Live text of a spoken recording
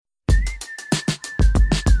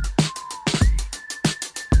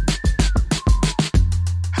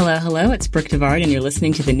Hello, hello. It's Brooke Devard, and you're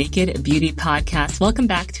listening to the Naked Beauty Podcast. Welcome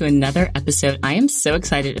back to another episode. I am so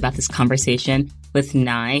excited about this conversation with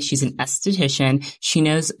Nye. She's an esthetician. She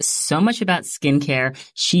knows so much about skincare.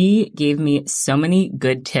 She gave me so many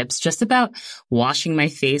good tips just about washing my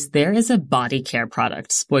face. There is a body care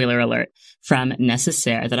product, spoiler alert, from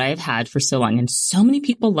Necessaire that I have had for so long, and so many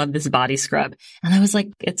people love this body scrub. And I was like,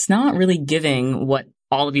 it's not really giving what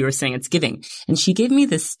all of you are saying it's giving. And she gave me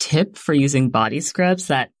this tip for using body scrubs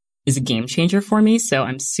that is a game changer for me. So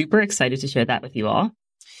I'm super excited to share that with you all.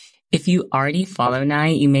 If you already follow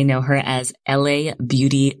Nye, you may know her as LA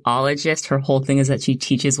Beautyologist. Her whole thing is that she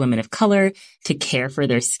teaches women of color to care for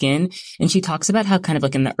their skin. And she talks about how kind of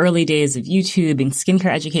like in the early days of YouTube and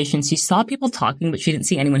skincare education, she saw people talking, but she didn't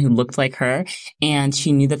see anyone who looked like her. And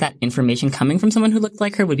she knew that that information coming from someone who looked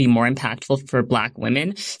like her would be more impactful for Black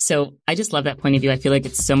women. So I just love that point of view. I feel like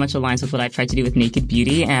it's so much aligns with what I've tried to do with Naked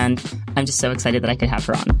Beauty. And I'm just so excited that I could have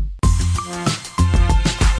her on.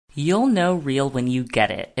 You'll know real when you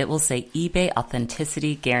get it. It will say eBay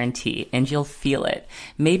Authenticity Guarantee, and you'll feel it.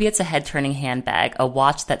 Maybe it's a head-turning handbag, a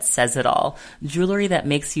watch that says it all, jewelry that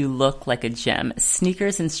makes you look like a gem,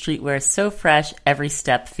 sneakers and streetwear so fresh, every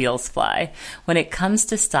step feels fly. When it comes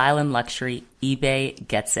to style and luxury, eBay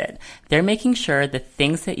gets it. They're making sure the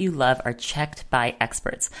things that you love are checked by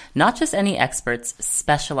experts. Not just any experts,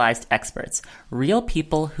 specialized experts. Real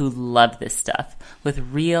people who love this stuff with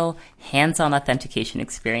real hands-on authentication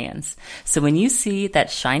experience. So when you see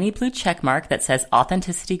that shiny blue check mark that says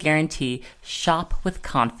Authenticity Guarantee, shop with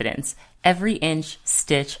confidence. Every inch,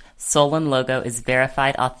 stitch, sole, and logo is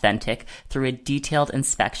verified authentic through a detailed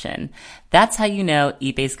inspection. That's how you know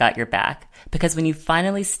eBay's got your back. Because when you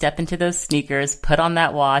finally step into those sneakers, put on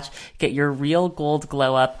that watch, get your real gold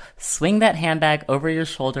glow up, swing that handbag over your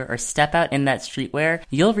shoulder, or step out in that streetwear,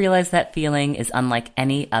 you'll realize that feeling is unlike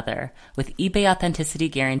any other. With eBay Authenticity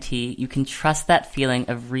Guarantee, you can trust that feeling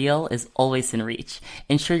of real is always in reach.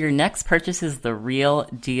 Ensure your next purchase is the real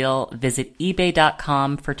deal. Visit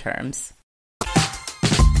ebay.com for terms.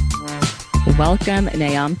 Welcome,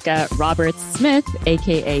 Nyamka Roberts-Smith,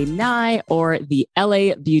 aka Nye, or the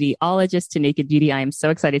LA Beautyologist, to Naked Beauty. I am so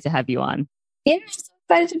excited to have you on. Yeah, I'm so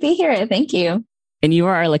excited to be here. Thank you. And you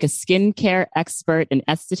are like a skincare expert, an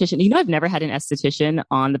esthetician. You know, I've never had an esthetician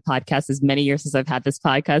on the podcast as many years as I've had this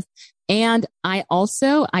podcast. And I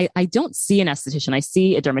also, I don't see an esthetician. I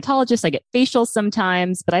see a dermatologist. I get facials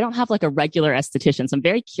sometimes, but I don't have like a regular esthetician. So I'm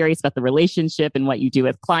very curious about the relationship and what you do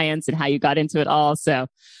with clients and how you got into it all. So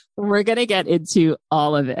we're going to get into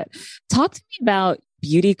all of it. Talk to me about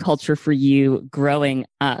beauty culture for you growing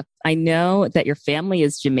up. I know that your family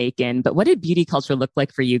is Jamaican, but what did beauty culture look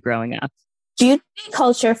like for you growing up? Beauty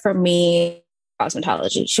culture for me,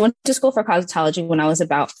 cosmetology. She went to school for cosmetology when I was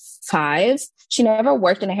about 5. She never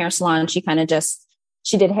worked in a hair salon. She kind of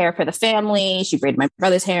she did hair for the family. She braided my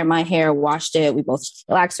brother's hair, my hair, washed it. We both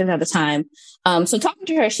relaxed her at the time. So talking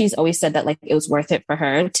to her, she's always said that like it was worth it for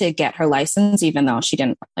her to get her license, even though she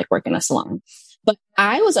didn't like work in a salon. But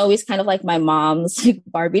I was always kind of like my mom's like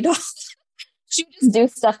Barbie doll. She would just do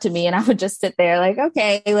stuff to me and I would just sit there like,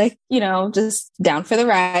 okay, like, you know, just down for the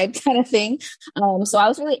ride kind of thing. So I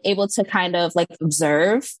was really able to kind of like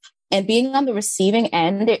observe, and being on the receiving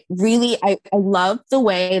end, it really, I love the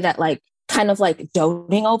way that like kind of like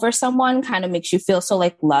doting over someone kind of makes you feel so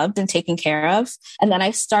like loved and taken care of. And then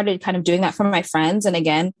I started kind of doing that for my friends. And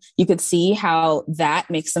again, you could see how that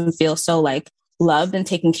makes them feel so like loved and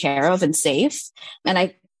taken care of and safe. And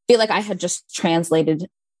I feel like I had just translated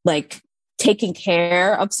like taking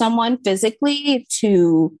care of someone physically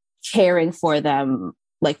to caring for them,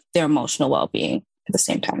 like their emotional well-being at the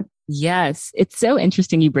same time. Yes. It's so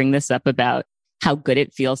interesting you bring this up about how good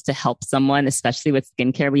it feels to help someone, especially with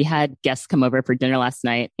skincare. We had guests come over for dinner last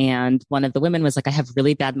night, and one of the women was like, I have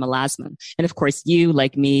really bad melasma. And of course, you,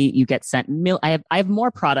 like me, you get sent I have more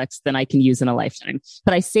products than I can use in a lifetime,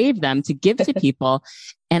 but I save them to give to people.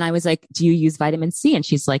 And I was like, do you use vitamin C? And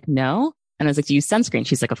she's like, no. And I was like, do you use sunscreen?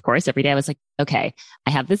 She's like, of course, every day. I was like, okay, I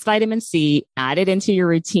have this vitamin C, add it into your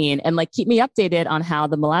routine and like keep me updated on how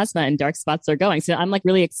the melasma and dark spots are going. So I'm like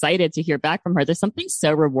really excited to hear back from her. There's something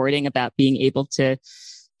so rewarding about being able to,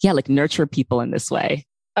 like nurture people in this way.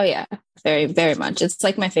 Oh yeah, very, very much. It's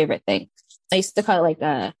like my favorite thing. I used to call it like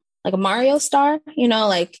a Mario star, you know,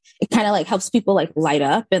 like it kind of like helps people like light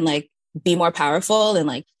up and like be more powerful and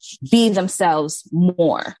like be themselves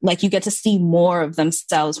more. Like you get to see more of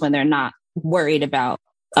themselves when they're not worried about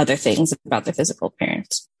other things about their physical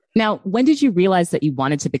appearance. Now, when did you realize that you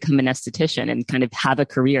wanted to become an esthetician and kind of have a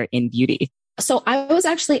career in beauty? So I was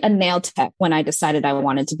actually a nail tech when I decided I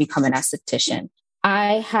wanted to become an esthetician.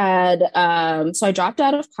 I had, so I dropped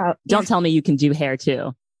out of college. Don't tell me you can do hair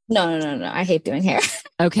too. No. I hate doing hair.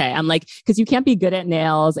 Okay. I'm like, because you can't be good at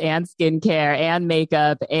nails and skincare and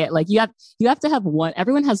makeup. And like you have to have one,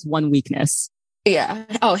 everyone has one weakness. Yeah.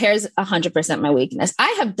 Oh, hair is 100% my weakness. I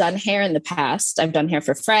have done hair in the past. I've done hair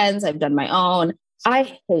for friends. I've done my own.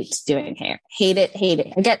 I hate doing hair. Hate it.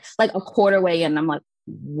 I get like a quarter way in and I'm like,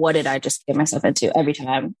 what did I just get myself into every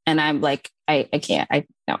time? And I'm like, I can't, I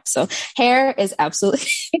no. So hair is absolutely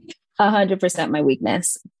 100% my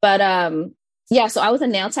weakness. But, yeah, so I was a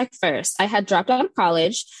nail tech first. I had dropped out of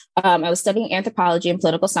college. I was studying anthropology and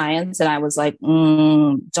political science. And I was like,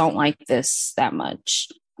 don't like this that much.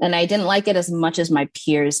 And I didn't like it as much as my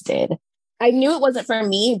peers did. I knew it wasn't for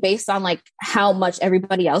me based on like how much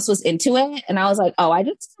everybody else was into it. And I was like, oh, I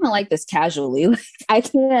just kind of like this casually. Like, I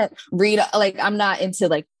can't read, like, I'm not going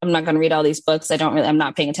to read all these books. I'm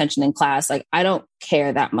not paying attention in class. Like, I don't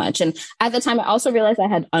care that much. And at the time, I also realized I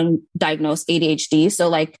had undiagnosed ADHD. So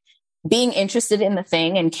like being interested in the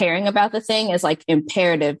thing and caring about the thing is like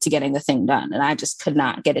imperative to getting the thing done. And I just could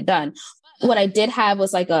not get it done. What I did have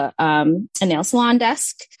was like a nail salon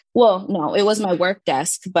desk. Well, no, it was my work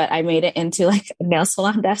desk, but I made it into like a nail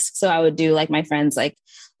salon desk. So I would do like my friends, like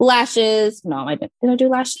lashes. No, I didn't. Did I do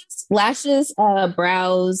lashes? Lashes,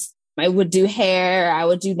 brows. I would do hair. I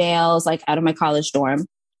would do nails, like out of my college dorm.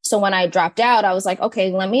 So when I dropped out, I was like,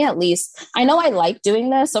 okay, let me at least, I know I like doing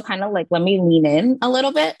this. So kind of like, let me lean in a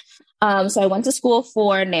little bit. So I went to school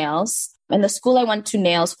for nails. And the school I went to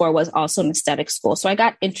nails for was also an aesthetic school. So I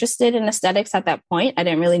got interested in aesthetics at that point. I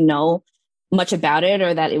didn't really know much about it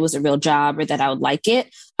or that it was a real job or that I would like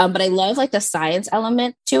it. But I love like the science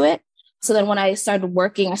element to it. So then when I started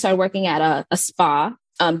working at a spa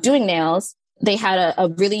doing nails. They had a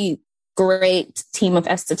really great team of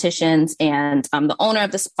estheticians, and the owner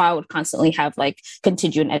of the spa would constantly have like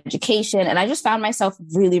continuing education. And I just found myself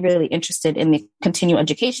really, really interested in the continuing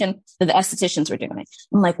education that the estheticians were doing.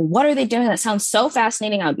 I'm like, what are they doing? That sounds so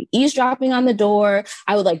fascinating. I would be eavesdropping on the door.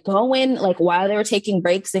 I would like go in like while they were taking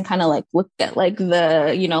breaks and kind of like look at like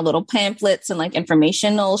the, little pamphlets and like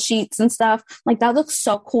informational sheets and stuff. Like that looks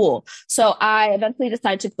so cool. So I eventually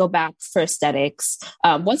decided to go back for aesthetics.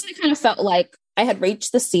 Once I kind of felt like I had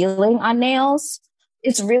reached the ceiling on nails.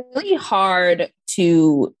 It's really hard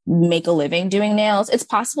to make a living doing nails. It's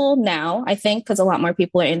possible now, I think, because a lot more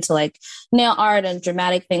people are into like nail art and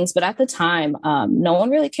dramatic things. But at the time, no one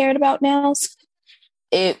really cared about nails.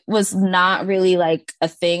 It was not really like a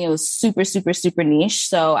thing. It was super, super, super niche.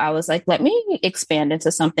 So I was like, let me expand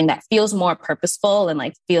into something that feels more purposeful and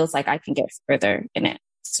like feels like I can get further in it.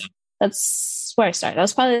 So that's where I started. That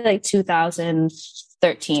was probably like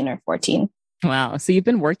 2013 or 14. Wow. So you've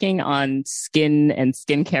been working on skin and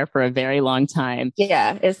skincare for a very long time.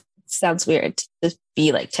 Yeah, it sounds weird to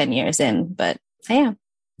be like 10 years in, but I am.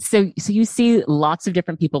 So you see lots of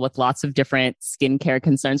different people with lots of different skincare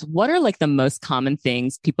concerns. What are like the most common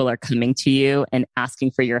things people are coming to you and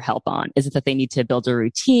asking for your help on? Is it that they need to build a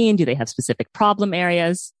routine? Do they have specific problem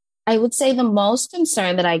areas? I would say the most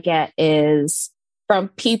concern that I get is from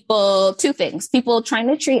people, two things. People trying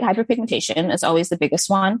to treat hyperpigmentation is always the biggest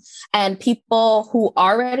one. And people who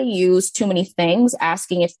already use too many things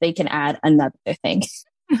asking if they can add another thing.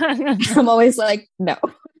 I'm always like, no.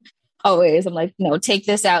 Always. I'm like, no, take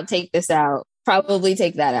this out, probably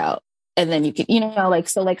take that out. And then you can,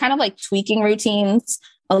 so kind of like tweaking routines.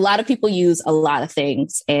 A lot of people use a lot of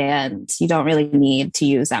things and you don't really need to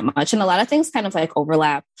use that much. And a lot of things kind of like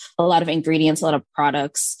overlap. A lot of ingredients, a lot of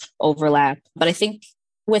products overlap. But I think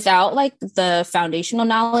without like the foundational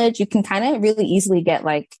knowledge, you can kind of really easily get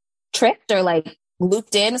like tricked or like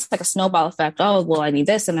looped in. It's like a snowball effect. Oh, well, I need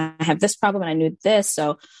this and I have this problem and I need this.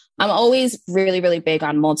 So I'm always really, really big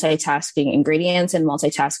on multitasking ingredients and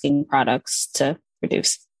multitasking products to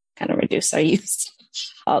reduce our use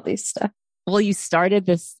all these stuff. Well, you started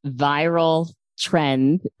this viral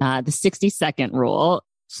trend, the 60-second rule.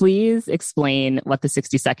 Please explain what the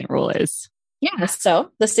 60-second rule is. Yeah.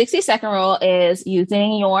 So the 60-second rule is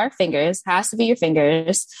using your fingers, has to be your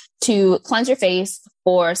fingers, to cleanse your face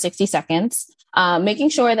for 60 seconds. Making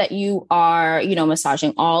sure that you are,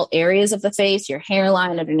 massaging all areas of the face, your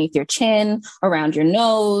hairline, underneath your chin, around your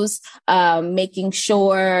nose, making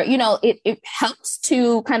sure, it helps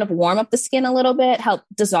to kind of warm up the skin a little bit, help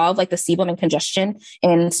dissolve like the sebum and congestion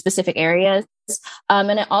in specific areas.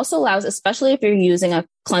 And it also allows, especially if you're using a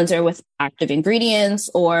cleanser with active ingredients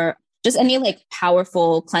or just any like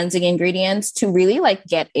powerful cleansing ingredients, to really like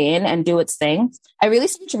get in and do its thing. I really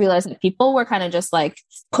started to realize that people were kind of just like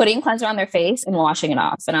putting cleanser on their face and washing it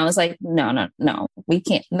off. And I was like, no, we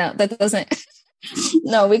can't. No, that doesn't.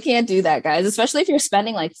 No, we can't do that, guys. Especially if you're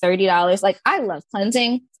spending like $30. Like I love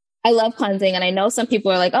cleansing. I love cleansing. And I know some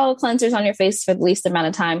people are like, oh, cleansers on your face for the least amount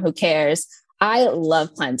of time. Who cares? I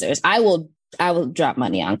love cleansers. I will drop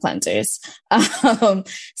money on cleansers.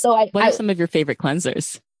 What are some of your favorite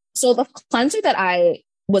cleansers? So the cleanser that I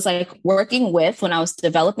was like working with when I was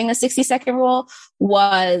developing a 60-second rule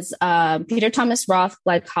was Peter Thomas Roth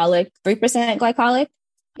glycolic, 3% glycolic.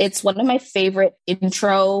 It's one of my favorite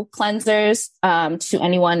intro cleansers to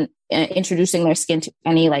anyone introducing their skin to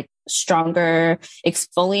any like stronger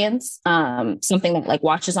exfoliants, something that like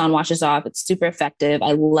washes on, washes off. It's super effective.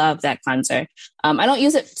 I love that cleanser. I don't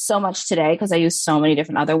use it so much today because I use so many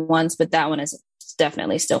different other ones, but that one is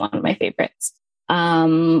definitely still one of my favorites.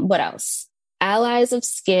 What else? Allies of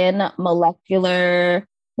Skin Molecular.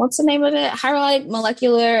 What's the name of it? Hyaluronic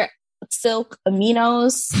Molecular Silk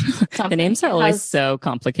Aminos. The names are always so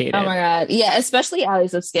complicated. Oh my God. Yeah. Especially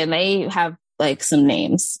Allies of Skin. They have like some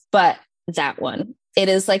names, but that one, it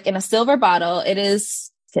is like in a silver bottle. It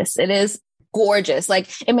is gorgeous. Like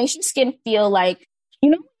it makes your skin feel like,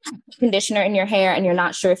 conditioner in your hair and you're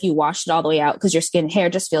not sure if you washed it all the way out because your hair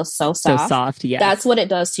just feels so soft. So soft, yeah. That's what it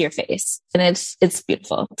does to your face. And it's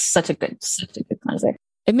beautiful. It's such a good cleanser.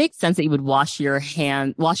 It makes sense that you would wash your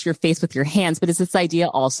face with your hands, but is this idea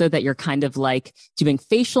also that you're kind of like doing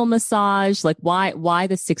facial massage? Like why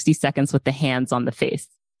the 60 seconds with the hands on the face?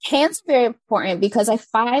 Hands are very important because I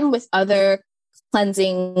find with other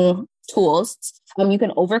cleansing tools, you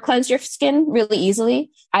can over cleanse your skin really easily.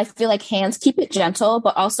 I feel like hands keep it gentle,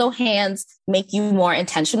 but also hands make you more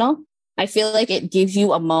intentional. I feel like it gives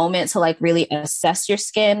you a moment to like really assess your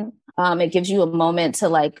skin. It gives you a moment to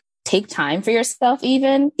like take time for yourself,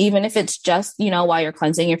 even if it's just, while you're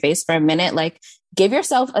cleansing your face for a minute, like give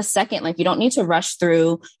yourself a second. Like you don't need to rush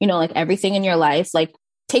through, like everything in your life. Like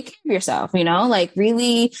take care of yourself, like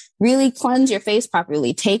really, really cleanse your face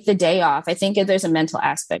properly. Take the day off. I think there's a mental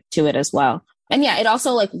aspect to it as well. And yeah, it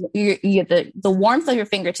also like the warmth of your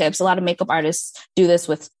fingertips. A lot of makeup artists do this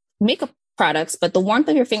with makeup products, but the warmth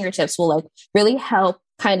of your fingertips will like really help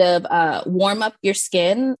kind of warm up your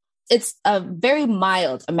skin. It's a very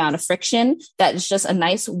mild amount of friction that is just a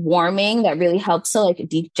nice warming that really helps to like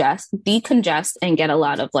decongest and get a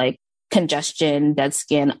lot of like congestion, dead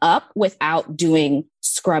skin up without doing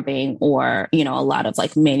scrubbing or, a lot of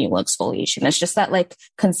like manual exfoliation. It's just that like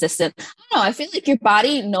consistent, I don't know, I feel like your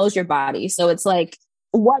body knows your body. So it's like,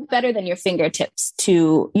 what better than your fingertips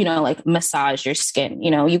to, like massage your skin?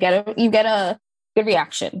 You get a good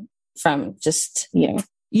reaction from just,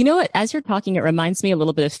 You know what? As you're talking, it reminds me a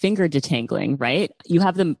little bit of finger detangling, right? You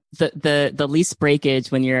have the least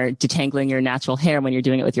breakage when you're detangling your natural hair when you're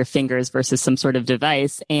doing it with your fingers versus some sort of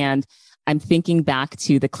device. And I'm thinking back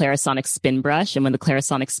to the Clarisonic spin brush, and when the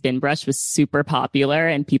Clarisonic spin brush was super popular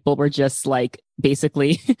and people were just like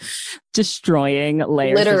basically destroying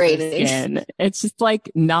layers of their skin. It's just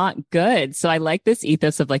like not good. So I like this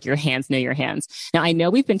ethos of like your hands know your hands. Now I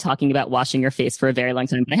know we've been talking about washing your face for a very long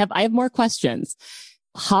time, but I have more questions.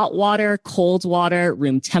 Hot water, cold water,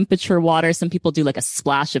 room temperature water. Some people do like a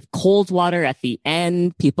splash of cold water at the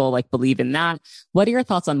end. People like believe in that. What are your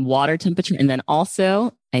thoughts on water temperature? And then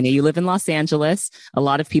also, I know you live in Los Angeles. A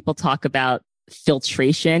lot of people talk about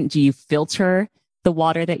filtration. Do you filter the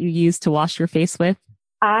water that you use to wash your face with?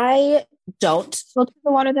 I don't filter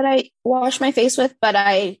the water that I wash my face with, but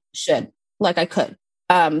I should. Like I could.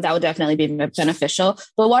 That would definitely be beneficial.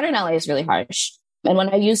 The water in LA is really harsh. And when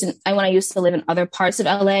I used to live in other parts of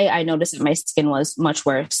LA, I noticed that my skin was much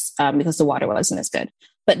worse because the water wasn't as good.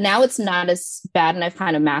 But now it's not as bad and I've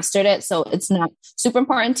kind of mastered it. So it's not super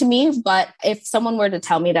important to me. But if someone were to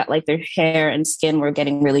tell me that like their hair and skin were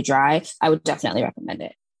getting really dry, I would definitely recommend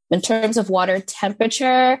it. In terms of water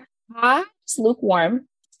temperature, it's lukewarm,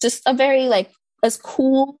 just a very like as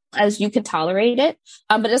cool as you can tolerate it.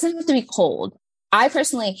 But it doesn't have to be cold. I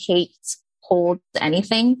personally hate cold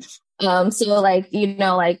anything. So like,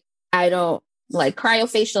 I don't like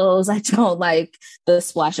cryofacials. I don't like the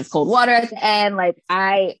splash of cold water at the end. Like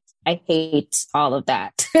I hate all of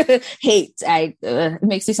that. It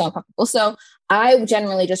makes me so uncomfortable. So I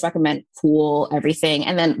generally just recommend cool everything.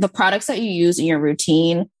 And then the products that you use in your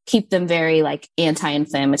routine, keep them very like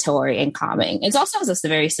anti-inflammatory and calming. It also has a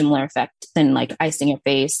very similar effect than like icing your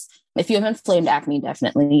face. If you have inflamed acne,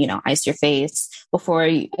 definitely, ice your face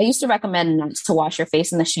I used to recommend not to wash your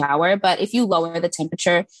face in the shower, but if you lower the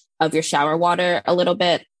temperature of your shower water a little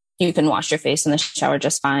bit, you can wash your face in the shower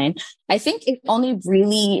just fine. I think it only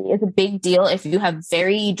really is a big deal if you have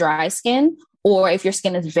very dry skin or if your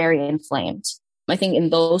skin is very inflamed. I think in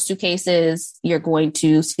those two cases, you're going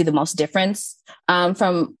to see the most difference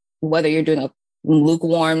from whether you're doing a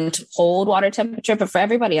lukewarm to cold water temperature. But for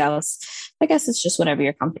everybody else, I guess it's just whatever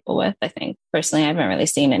you're comfortable with. I think personally, I haven't really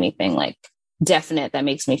seen anything like definite that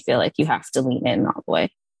makes me feel like you have to lean in all the way.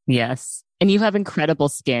 Yes. And you have incredible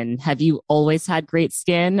skin. Have you always had great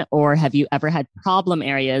skin, or have you ever had problem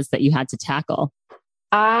areas that you had to tackle?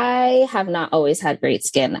 I have not always had great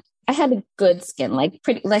skin. I had a good skin, like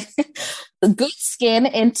pretty, like good skin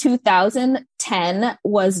in 2010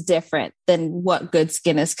 was different than what good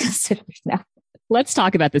skin is considered now. Let's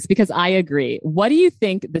talk about this because I agree. What do you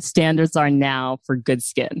think the standards are now for good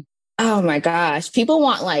skin? Oh my gosh. People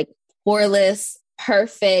want like poreless,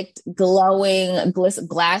 perfect, glowing,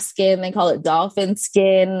 glass skin. They call it dolphin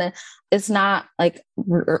skin. It's not like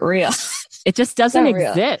real. It just doesn't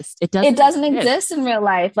exist. It doesn't exist in real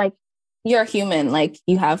life. Like you're human. Like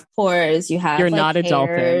you have pores, you have you're like not a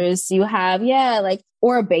dolphin. You have, like,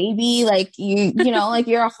 or a baby, like you know, like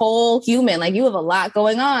you're a whole human. Like you have a lot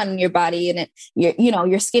going on in your body, and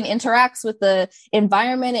your skin interacts with the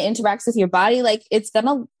environment. It interacts with your body. Like it's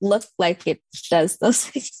gonna look like it does those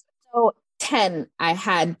things. So 10, I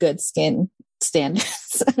had good skin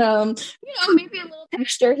standards. Maybe a little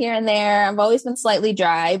texture here and there. I've always been slightly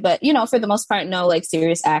dry, but for the most part, no like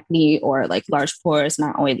serious acne or like large pores,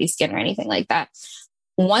 not oily skin or anything like that.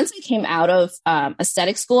 Once I came out of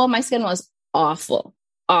aesthetic school, my skin was awful.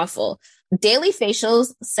 Daily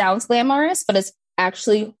facials sounds glamorous, but it's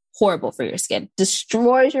actually horrible for your skin.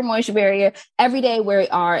 Destroys your moisture barrier. Every day we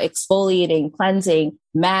are exfoliating, cleansing,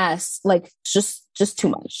 masks, like just too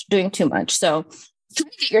much, doing too much. So trying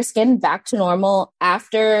to get your skin back to normal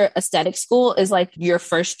after aesthetic school is like your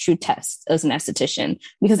first true test as an esthetician,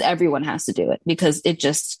 because everyone has to do it because it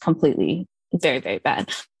just completely very, very bad.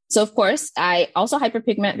 So of course, I also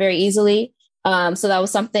hyperpigment very easily. So that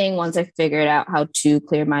was something once I figured out how to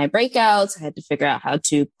clear my breakouts, I had to figure out how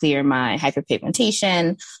to clear my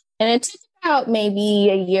hyperpigmentation. And it took about maybe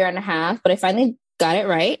a year and a half, but I finally got it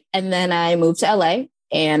right. And then I moved to LA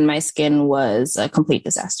and my skin was a complete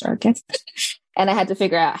disaster again. And I had to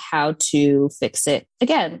figure out how to fix it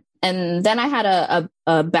again. And then I had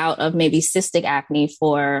a bout of maybe cystic acne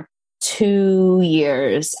for 2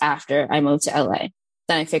 years after I moved to LA.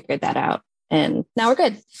 Then I figured that out and now we're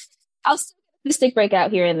good. I'll still get a cystic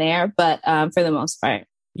breakout here and there, but for the most part,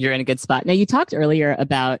 you're in a good spot. Now you talked earlier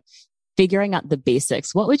about figuring out the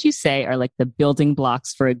basics. What would you say are like the building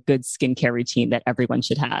blocks for a good skincare routine that everyone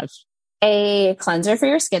should have? A cleanser for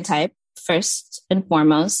your skin type, first and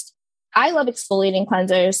foremost. I love exfoliating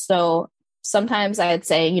cleansers. So sometimes I'd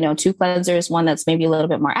say, 2 cleansers, one that's maybe a little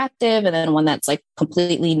bit more active and then one that's like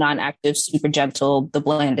completely non-active, super gentle, the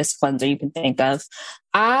blandest cleanser you can think of.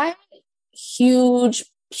 I'm huge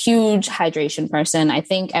hydration person. I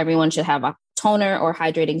think everyone should have a toner or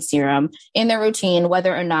hydrating serum in their routine,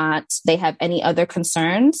 whether or not they have any other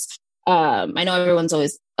concerns. I know everyone's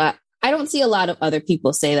always, I don't see a lot of other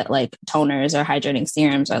people say that like toners or hydrating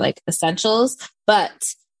serums are like essentials,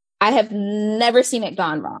 but I have never seen it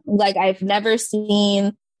gone wrong. Like I've never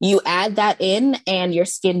seen you add that in and your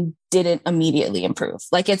skin didn't immediately improve.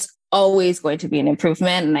 Like it's always going to be an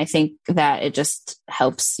improvement. And I think that it just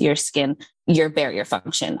helps your skin, your barrier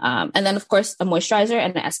function. And then of course a moisturizer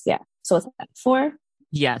and an SPF. So what's that for?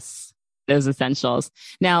 Yes, those essentials.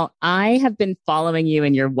 Now I have been following you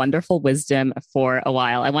and your wonderful wisdom for a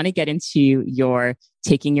while. I want to get into your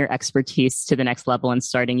taking your expertise to the next level and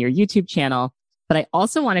starting your YouTube channel. But I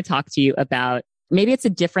also want to talk to you about, maybe it's a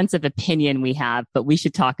difference of opinion we have, but we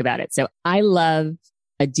should talk about it. So I love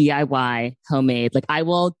a DIY homemade. Like I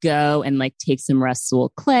will go and like take some Restsul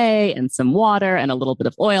clay and some water and a little bit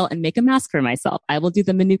of oil and make a mask for myself. I will do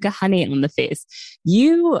the Manuka honey on the face.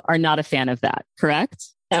 You are not a fan of that, correct?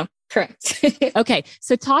 No, correct. Okay.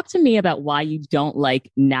 So talk to me about why you don't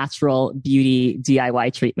like natural beauty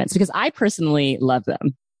DIY treatments, because I personally love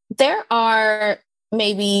them. There are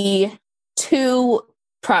maybe 2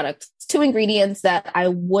 ingredients that I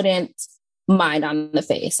wouldn't mind on the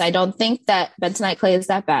face. I don't think that bentonite clay is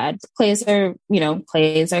that bad. Clays are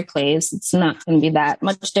clays. It's not going to be that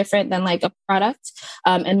much different than like a product.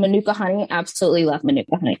 And Manuka honey, absolutely love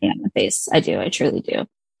Manuka honey on the face. I do. I truly do.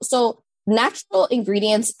 So natural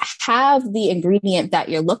ingredients have the ingredient that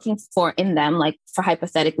you're looking for in them. Like for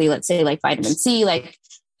hypothetically, let's say like vitamin C, like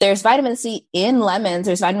there's vitamin C in lemons,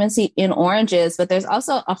 there's vitamin C in oranges, but there's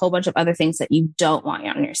also a whole bunch of other things that you don't want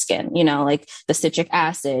on your skin, like the citric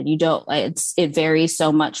acid. It varies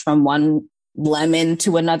so much from one lemon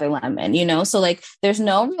to another lemon, so like there's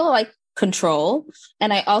no real like control.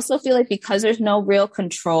 And I also feel like because there's no real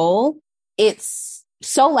control, it's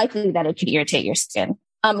so likely that it could irritate your skin.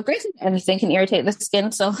 Granted, anything can irritate the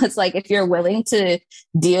skin. So it's like, if you're willing to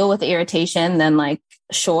deal with the irritation, then like,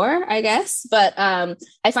 sure, I guess. But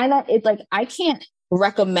I find that it's like, I can't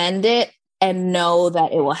recommend it and know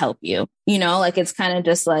that it will help you. You know, like it's kind of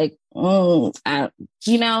just like,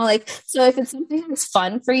 you know, like, so if it's something that's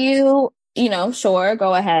fun for you, you know, sure,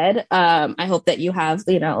 go ahead. I hope that you have,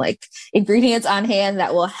 you know, like ingredients on hand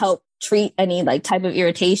that will help treat any like type of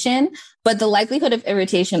irritation. But the likelihood of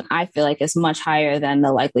irritation, I feel like, is much higher than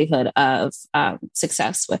the likelihood of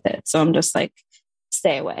success with it. So I'm just like,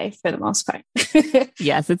 stay away for the most part.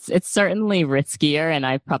 Yes, it's certainly riskier, and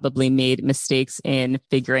I've probably made mistakes in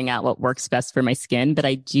figuring out what works best for my skin, but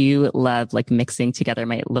I do love like mixing together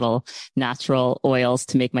my little natural oils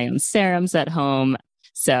to make my own serums at home.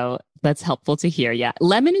 So that's helpful to hear. Yeah.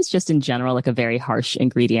 Lemon is just in general like a very harsh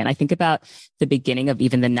ingredient. I think about the beginning of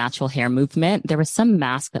even the natural hair movement. There was some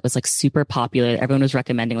mask that was like super popular. Everyone was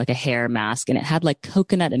recommending like a hair mask, and it had like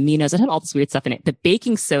coconut aminos. It had all this weird stuff in it. The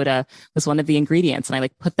baking soda was one of the ingredients. And I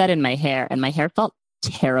like put that in my hair, and my hair felt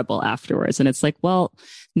terrible afterwards. And it's like, well,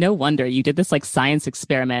 no wonder you did this like science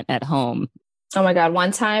experiment at home. Oh my God.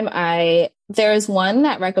 One time there was one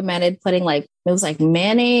that recommended putting like, it was like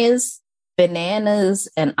mayonnaise, bananas,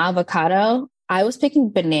 and avocado. I was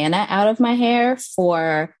picking banana out of my hair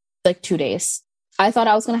for like 2 days. I thought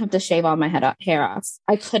I was going to have to shave all my hair off.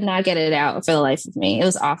 I could not get it out for the life of me. It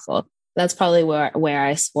was awful. That's probably where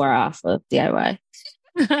I swore off of DIY.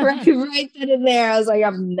 right then and there, I was like,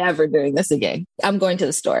 I'm never doing this again. I'm going to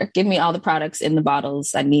the store. Give me all the products in the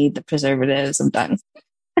bottles. I need the preservatives. I'm done.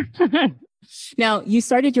 Now, you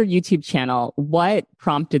started your YouTube channel. What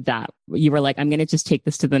prompted that? You were like, I'm going to just take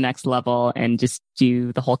this to the next level and just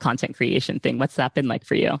do the whole content creation thing. What's that been like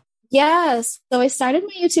for you? Yes. So I started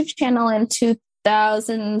my YouTube channel in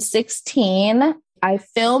 2016. I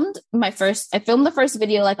filmed the first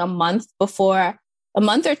video like a month or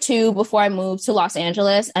two before I moved to Los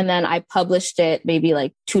Angeles. And then I published it maybe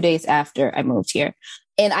like 2 days after I moved here.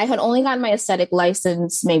 And I had only gotten my aesthetic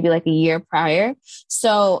license maybe like a year prior.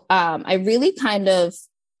 So I really kind of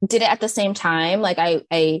did it at the same time. Like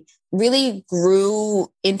I really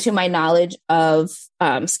grew into my knowledge of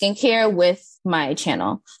skincare with my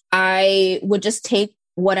channel. I would just take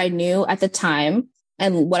what I knew at the time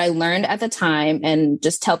and what I learned at the time and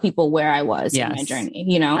just tell people where I was in my journey,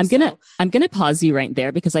 you know? I'm gonna pause you right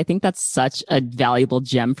there because I think that's such a valuable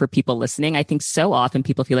gem for people listening. I think so often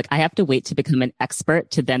people feel like I have to wait to become an expert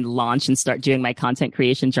to then launch and start doing my content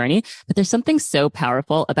creation journey. But there's something so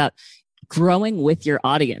powerful about growing with your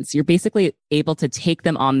audience. You're basically able to take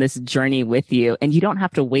them on this journey with you, and you don't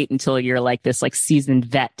have to wait until you're like this like seasoned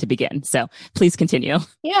vet to begin. So please continue.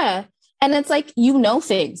 Yeah. And it's like, you know,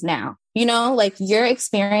 things now, you know, like your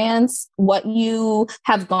experience, what you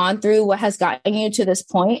have gone through, what has gotten you to this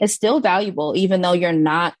point is still valuable, even though you're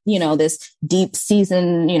not, you know, this deep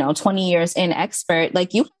season, you know, 20 years in expert,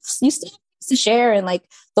 like you still have to share and like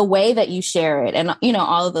the way that you share it and, you know,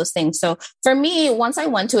 all of those things. So for me, once I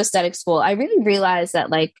went to aesthetic school, I really realized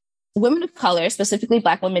that like women of color, specifically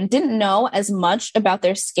Black women, didn't know as much about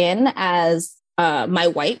their skin as my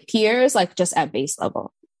white peers, like just at base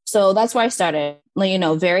level. So that's where I started, you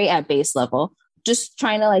know, very at base level, just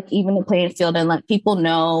trying to like even the playing field and let people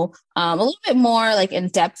know a little bit more like in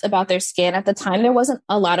depth about their skin. At the time, there wasn't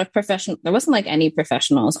like any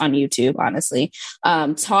professionals on YouTube, honestly,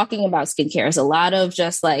 talking about skincare. It's a lot of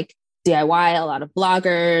just like DIY, a lot of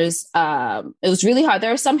bloggers. It was really hard.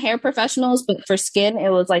 There are some hair professionals, but for skin, it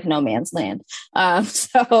was like no man's land.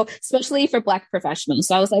 So especially for Black professionals.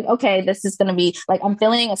 So I was like, okay, this is going to be like, I'm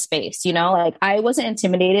filling a space, you know, like I wasn't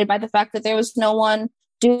intimidated by the fact that there was no one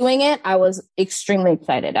doing it. I was extremely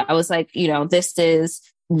excited. I was like, you know, this is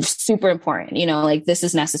super important, you know, like this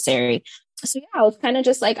is necessary. So yeah, I was kind of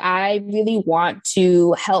just like, I really want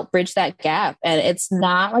to help bridge that gap. And it's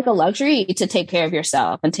not like a luxury to take care of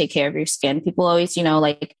yourself and take care of your skin. People always, you know,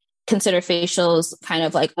 like consider facials kind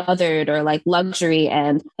of like othered or like luxury,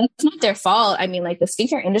 and it's not their fault. I mean, like the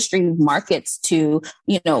skincare industry markets to,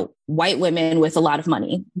 you know, white women with a lot of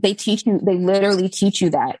money. They literally teach you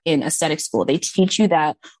that in aesthetic school. They teach you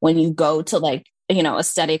that when you go to like, you know,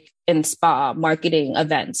 aesthetic and spa marketing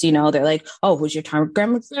events, you know, they're like, oh, who's your target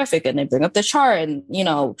demographic? And they bring up the chart and, you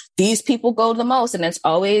know, these people go the most. And it's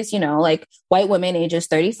always, you know, like white women ages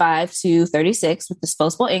 35 to 36 with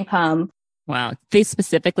disposable income. Wow. They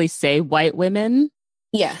specifically say white women?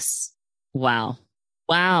 Yes. Wow.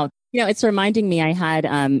 You know, it's reminding me, I had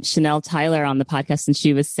Chanel Tyler on the podcast, and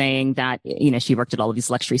she was saying that, you know, she worked at all of these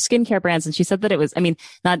luxury skincare brands, and she said that it was, I mean,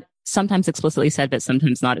 not sometimes explicitly said, but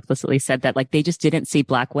sometimes not explicitly said that like they just didn't see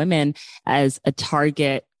Black women as a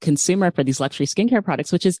target consumer for these luxury skincare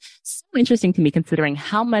products, which is so interesting to me considering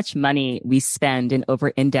how much money we spend and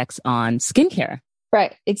over-index on skincare.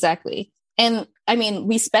 Right, exactly. And I mean,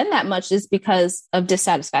 we spend that much is because of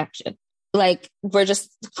dissatisfaction. like we're just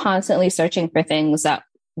constantly searching for things that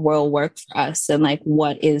will work for us and like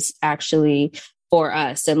what is actually for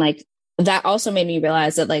us. And like that also made me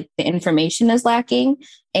realize that like the information is lacking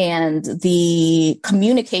and the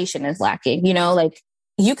communication is lacking. You know, like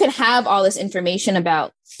you can have all this information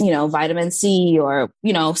about, you know, vitamin C or,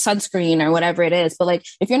 you know, sunscreen or whatever it is. But like,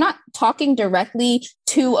 if you're not talking directly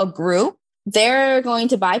to a group, they're going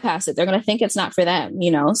to bypass it. They're going to think it's not for them,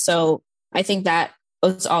 you know? So I think that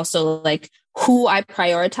was also like who I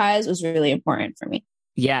prioritize was really important for me.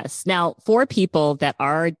 Yes. Now, for people that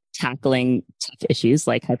are tackling tough issues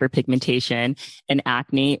like hyperpigmentation and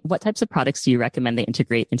acne, what types of products do you recommend they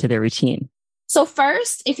integrate into their routine? So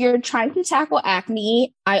first, if you're trying to tackle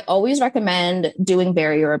acne, I always recommend doing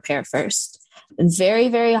barrier repair first. Very,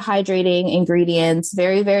 very hydrating ingredients,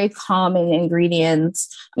 very, very calming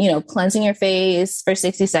ingredients, you know, cleansing your face for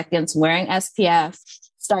 60 seconds, wearing SPF,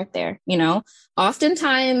 start there, you know.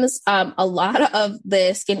 Oftentimes, a lot of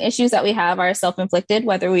the skin issues that we have are self-inflicted,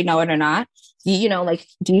 whether we know it or not. You know, like,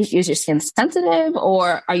 is your skin sensitive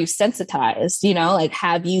or are you sensitized? You know, like,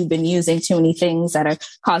 have you been using too many things that are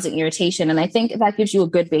causing irritation? And I think that gives you a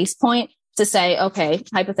good base point to say, okay,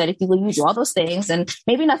 hypothetically, you do all those things and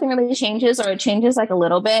maybe nothing really changes or it changes like a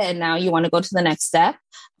little bit. And now you want to go to the next step.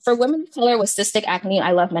 For women of color with cystic acne,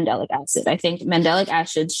 I love mandelic acid. I think mandelic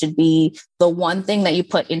acid should be the one thing that you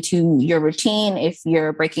put into your routine if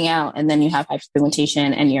you're breaking out and then you have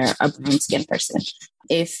hyperpigmentation and you're a brown skin person.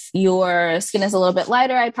 If your skin is a little bit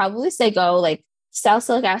lighter, I'd probably say go like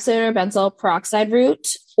salicylic acid or benzoyl peroxide root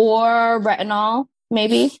or retinol,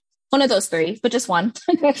 maybe. One of those three, but just one,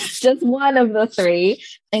 just one of the three,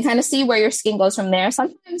 and kind of see where your skin goes from there.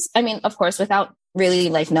 Sometimes, I mean, of course, without really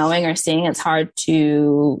like knowing or seeing, it's hard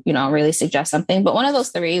to, you know, really suggest something, but one of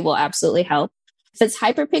those three will absolutely help. If it's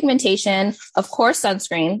hyperpigmentation, of course,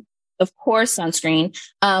 sunscreen,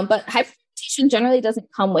 but hyperpigmentation generally doesn't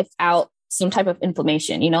come without some type of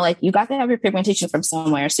inflammation, you know, like you got to have your pigmentation from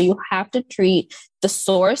somewhere. So you have to treat the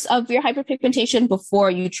source of your hyperpigmentation before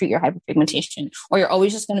you treat your hyperpigmentation, or you're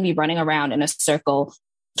always just going to be running around in a circle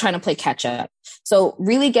trying to play catch up. So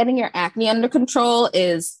really getting your acne under control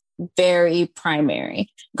is very primary.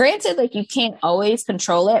 Granted, like you can't always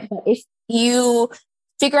control it, but if you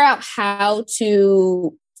figure out how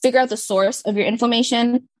to figure out the source of your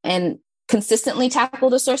inflammation and consistently tackle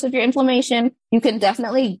the source of your inflammation, you can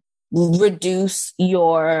definitely reduce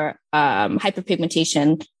your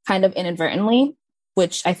hyperpigmentation kind of inadvertently,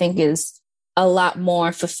 which I think is a lot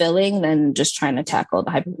more fulfilling than just trying to tackle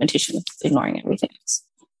the hyperpigmentation, ignoring everything else.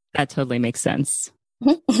 That totally makes sense.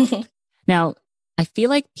 Now, I feel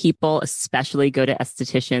like people especially go to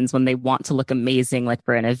estheticians when they want to look amazing, like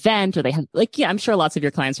for an event, or they have like, yeah, I'm sure lots of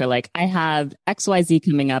your clients are like, I have XYZ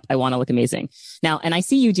coming up. I want to look amazing. Now, and I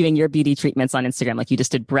see you doing your beauty treatments on Instagram. Like you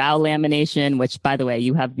just did brow lamination, which by the way,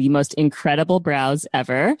 you have the most incredible brows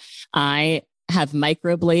ever. I have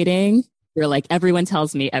microblading. You're like, everyone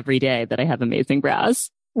tells me every day that I have amazing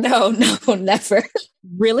brows. No, never.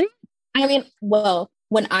 Really? I mean, well,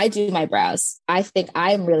 when I do my brows, I think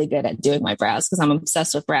I'm really good at doing my brows because I'm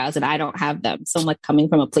obsessed with brows and I don't have them. So I'm like coming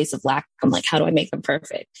from a place of lack. I'm like, how do I make them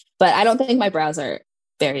perfect? But I don't think my brows are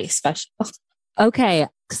very special. Okay.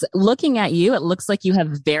 Looking at you, it looks like you have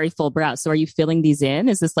very full brows. So are you filling these in?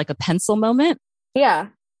 Is this like a pencil moment? Yeah,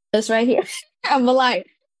 that's right here. I'm a light.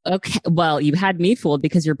 Okay. Well, you had me fooled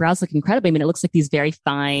because your brows look incredible. I mean, it looks like these very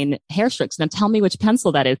fine hair strokes. Now tell me which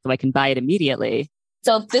pencil that is so I can buy it immediately.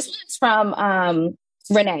 So this one's from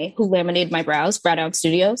Renee, who laminated my brows, Brow Dog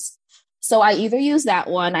Studios. So I either use that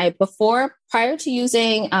one. Prior to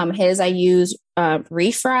using his, I use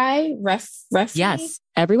Refri. Yes,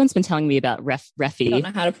 everyone's been telling me about Refi. I don't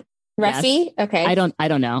know how to Refi. Yes. Okay, I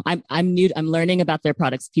don't know. I'm new. I'm learning about their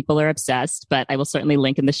products. People are obsessed, but I will certainly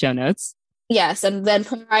link in the show notes. Yes, and then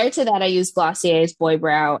prior to that, I use Glossier's Boy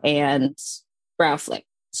Brow and Brow Flick.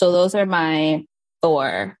 So those are my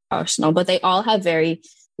 4 arsenal, but they all have very,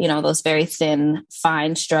 you know, those very thin,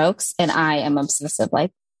 fine strokes. And I am obsessive,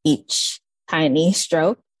 like each tiny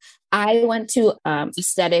stroke. I went to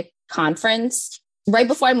aesthetic conference right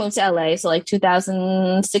before I moved to LA. So like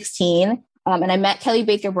 2016. And I met Kelly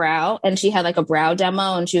Baker Brow and she had like a brow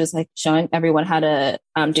demo and she was like showing everyone how to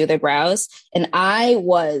do their brows. And I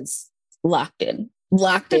was locked in.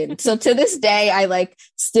 So to this day, I like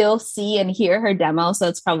still see and hear her demo. So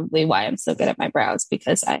it's probably why I'm so good at my brows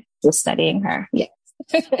because I was studying her. Yeah.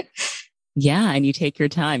 Yeah. And you take your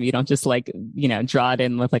time. You don't just like, you know, draw it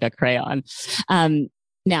in with like a crayon.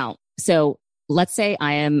 Now, so let's say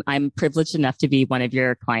I'm privileged enough to be one of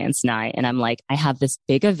your clients, Nye, and I'm like, I have this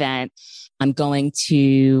big event. I'm going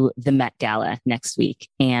to the Met Gala next week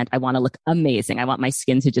and I want to look amazing. I want my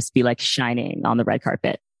skin to just be like shining on the red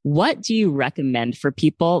carpet. What do you recommend for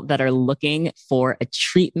people that are looking for a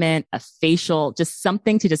treatment, a facial, just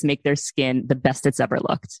something to just make their skin the best it's ever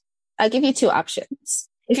looked? I'll give you two options.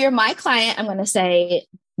 If you're my client, I'm going to say,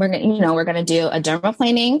 we're going to do a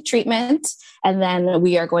dermaplaning treatment, and then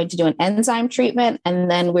we are going to do an enzyme treatment, and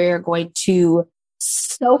then we're going to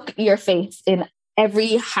soak your face in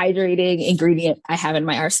every hydrating ingredient I have in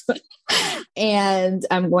my arsenal. And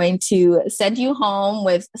I'm going to send you home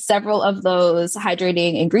with several of those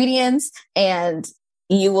hydrating ingredients, and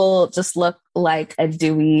you will just look like a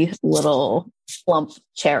dewy little plump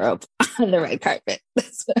cherub on the red carpet.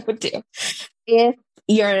 That's what I would do. If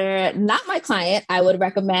you're not my client, I would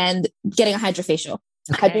recommend getting a hydrofacial.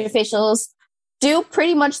 Okay. Hydrofacials do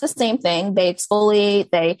pretty much the same thing. They exfoliate,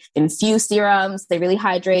 they infuse serums, they really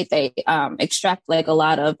hydrate, they extract like a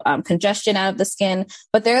lot of congestion out of the skin,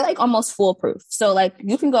 but they're like almost foolproof. So like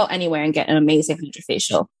you can go anywhere and get an amazing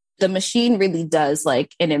hydrofacial. The machine really does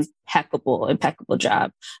like an impeccable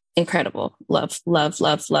job. Incredible. Love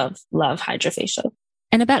hydrofacial.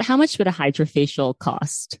 And about how much would a hydrofacial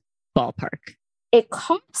cost? Ballpark. It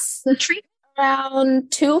costs the treatment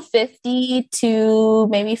around $250 to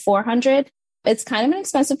maybe $400. It's kind of an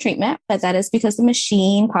expensive treatment, but that is because the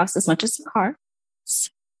machine costs as much as the car.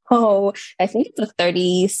 So I think it's a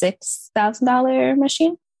 $36,000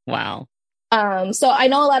 machine. Wow. So I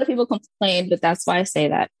know a lot of people complain, but that's why I say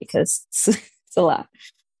that, because it's a lot.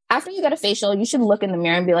 After you get a facial, you should look in the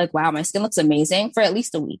mirror and be like, wow, my skin looks amazing for at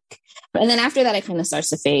least a week. And then after that, it kind of starts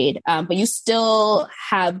to fade. But you still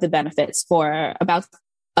have the benefits for about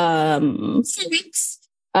 4 weeks.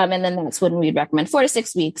 And then that's when we'd recommend 4 to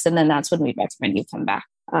 6 weeks. And then that's when we'd recommend you come back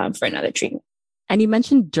for another treatment. And you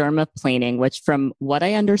mentioned dermaplaning, which from what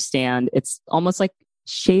I understand, it's almost like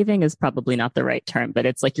shaving is probably not the right term, but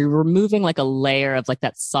it's like you're removing like a layer of like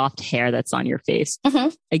that soft hair that's on your face. Mm-hmm.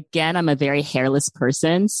 Again, I'm a very hairless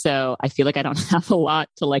person, so I feel like I don't have a lot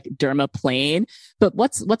to like dermaplane. But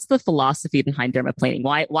what's the philosophy behind dermaplaning?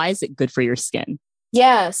 Why is it good for your skin?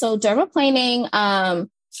 Yeah, so dermaplaning, I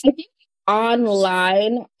think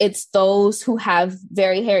online, it's those who have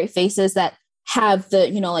very hairy faces that have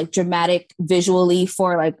the, like dramatic visually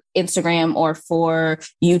for like Instagram or for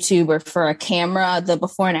YouTube or for a camera, the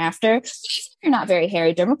before and after. Even if you're not very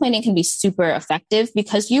hairy, dermaplaning can be super effective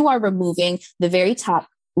because you are removing the very top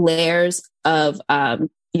layers of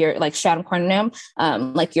your like stratum corneum,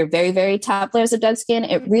 like your very, very top layers of dead skin.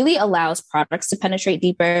 It really allows products to penetrate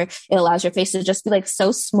deeper. It allows your face to just be like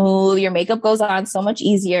so smooth. Your makeup goes on so much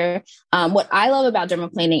easier. What I love about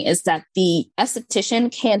dermaplaning is that the esthetician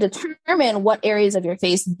can determine what areas of your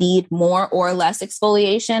face need more or less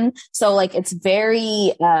exfoliation. So like it's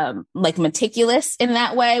very like meticulous in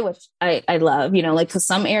that way, which I love, like because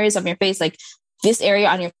some areas of your face, like this area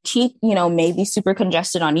on your cheek, may be super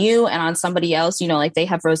congested on you, and on somebody else, like they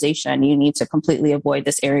have rosacea and you need to completely avoid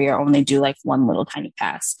this area or only do like one little tiny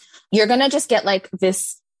pass. You're going to just get like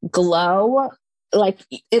this glow. Like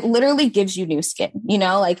it literally gives you new skin,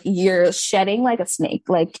 like you're shedding like a snake,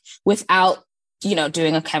 like without,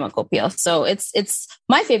 doing a chemical peel. So it's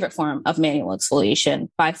my favorite form of manual exfoliation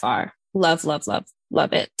by far. Love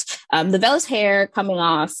it. The vellus hair coming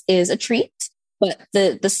off is a treat. But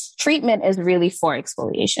the treatment is really for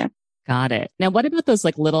exfoliation. Got it. Now, what about those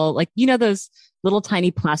like little, like, those little tiny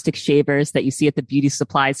plastic shavers that you see at the beauty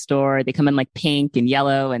supply store? They come in like pink and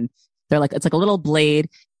yellow and they're like, it's like a little blade.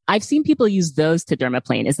 I've seen people use those to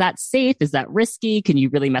dermaplane. Is that safe? Is that risky? Can you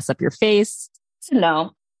really mess up your face?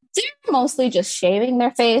 No. They're mostly just shaving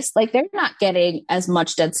their face. Like they're not getting as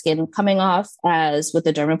much dead skin coming off as with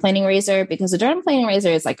the dermaplaning razor, because the dermaplaning razor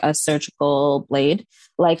is like a surgical blade.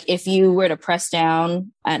 Like if you were to press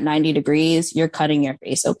down at 90 degrees, you're cutting your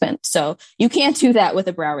face open. So you can't do that with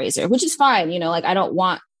a brow razor, which is fine. Like I don't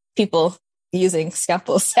want people using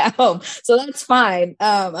scalpels at home. So that's fine.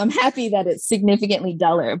 I'm happy that it's significantly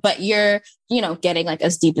duller, but you're, getting like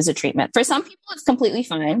as deep as a treatment. For some people, it's completely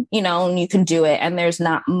fine, and you can do it and there's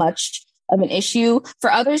not much of an issue.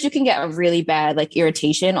 For others, you can get a really bad like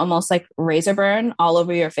irritation, almost like razor burn all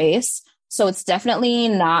over your face. So it's definitely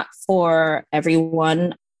not for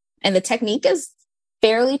everyone. And the technique is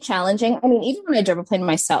fairly challenging. I mean, even when I dermaplane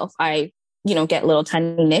myself, I, get little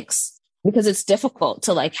tiny nicks, because it's difficult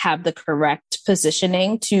to like have the correct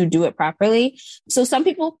positioning to do it properly. So some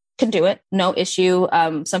people can do it, no issue.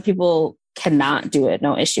 Some people cannot do it,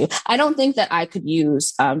 no issue. I don't think that I could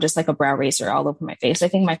use just like a brow razor all over my face. I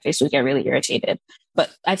think my face would get really irritated,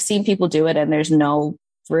 but I've seen people do it and there's no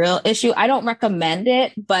real issue. I don't recommend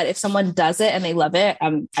it, but if someone does it and they love it,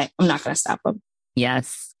 I'm not going to stop them.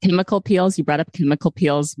 Yes. Chemical peels. You brought up chemical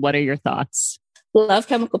peels. What are your thoughts? Love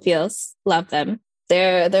chemical peels. Love them.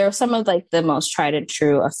 They're some of like the most tried and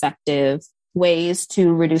true effective ways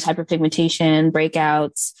to reduce hyperpigmentation,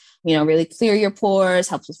 breakouts, really clear your pores,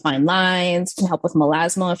 helps with fine lines, can help with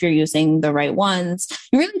melasma if you're using the right ones.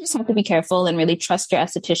 You really just have to be careful and really trust your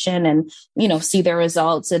esthetician and, see their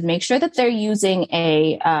results and make sure that they're using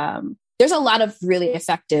there's a lot of really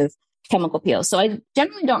effective chemical peels. So I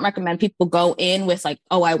generally don't recommend people go in with like,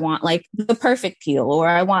 oh, I want like the perfect peel, or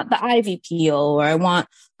I want the Ivy peel, or I want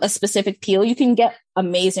a specific peel. You can get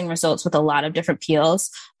amazing results with a lot of different peels.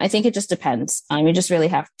 I think it just depends. You just really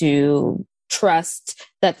have to trust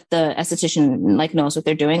that the esthetician like knows what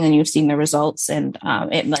they're doing and you've seen the results and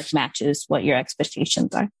it like matches what your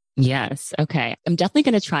expectations are. Yes. Okay. I'm definitely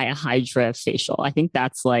going to try a Hydra facial. I think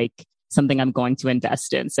that's like something I'm going to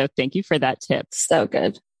invest in. So thank you for that tip. So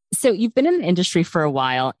good. So you've been in the industry for a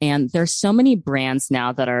while, and there's so many brands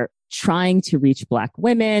now that are trying to reach Black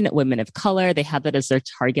women, women of color. They have that as their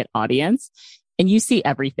target audience, and you see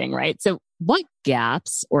everything, right? So what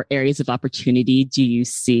gaps or areas of opportunity do you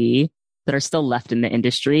see that are still left in the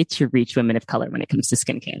industry to reach women of color when it comes to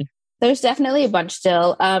skincare? There's definitely a bunch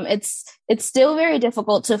still. It's still very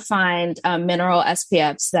difficult to find mineral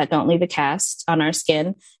SPFs that don't leave a cast on our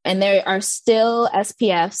skin. And there are still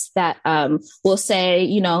SPFs that will say,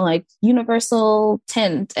 like universal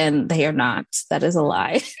tint, and they are not. That is a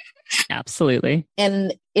lie. Absolutely.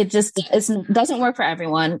 And it just doesn't work for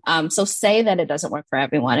everyone. So say that it doesn't work for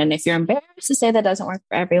everyone. And if you're embarrassed to say that doesn't work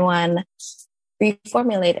for everyone,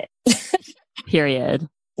 reformulate it. Period.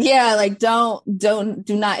 Yeah, like do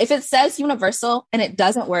not. If it says universal and it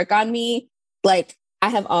doesn't work on me, like I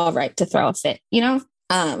have all right to throw a fit,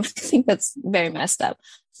 I think that's very messed up.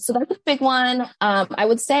 So that's a big one. I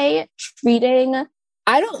would say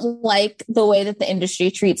I don't like the way that the industry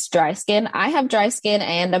treats dry skin. I have dry skin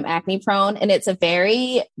and I'm acne prone, and it's a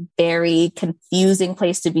very, very confusing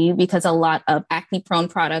place to be because a lot of acne prone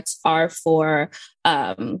products are for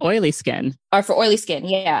oily skin.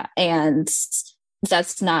 Yeah. And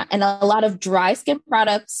that's not, and a lot of dry skin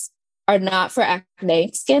products are not for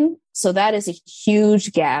acne skin. So that is a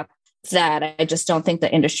huge gap that I just don't think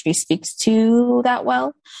the industry speaks to that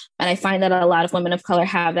well. And I find that a lot of women of color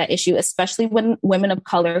have that issue, especially when women of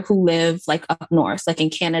color who live like up north, like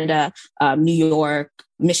in Canada, New York,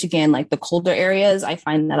 Michigan, like the colder areas. I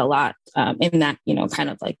find that a lot in that, kind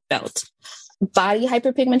of like belt. Body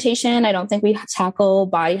hyperpigmentation. I don't think we tackle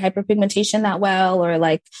body hyperpigmentation that well, or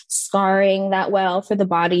like scarring that well for the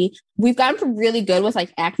body. We've gotten really good with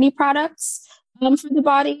like acne products for the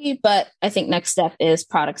body, but I think next step is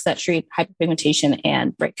products that treat hyperpigmentation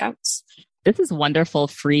and breakouts. This is wonderful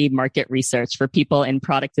free market research for people in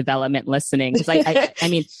product development listening. Because I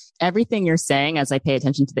mean, everything you're saying, as I pay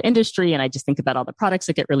attention to the industry and I just think about all the products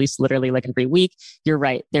that get released literally like every week, you're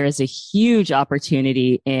right. There is a huge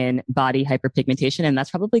opportunity in body hyperpigmentation. And that's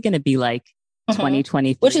probably going to be like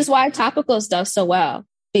 2023. Which is why Topicals does so well,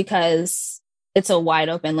 because it's a wide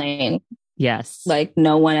open lane. Yes. Like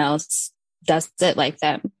no one else does it like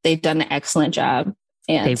them. They've done an excellent job.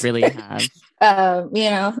 And they really have.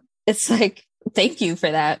 It's like, thank you for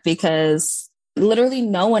that, because literally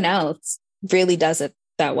no one else really does it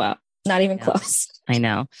that well. Not even close. I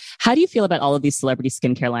know. How do you feel about all of these celebrity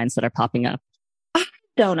skincare lines that are popping up? I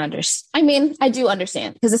don't understand. I mean, I do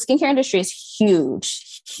understand, because the skincare industry is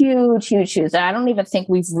huge, huge, huge, huge. And I don't even think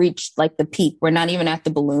we've reached like the peak. We're not even at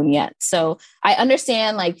the balloon yet. So I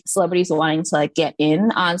understand like celebrities wanting to like get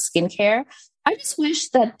in on skincare. I just wish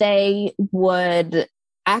that they would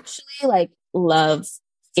actually like love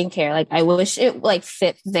skincare. Like I wish it like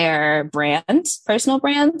fit their personal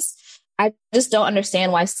brands. I just don't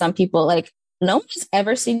understand why some people, like, no one's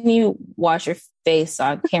ever seen you wash your face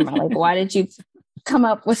on camera. Like, why did you come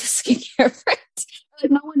up with a skincare brand?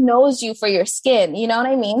 Like, no one knows you for your skin. You know what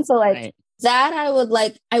I mean? So like that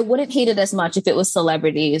I wouldn't hate it as much if it was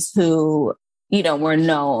celebrities who, were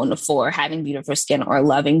known for having beautiful skin or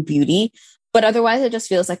loving beauty. But otherwise it just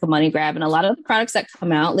feels like a money grab. And a lot of the products that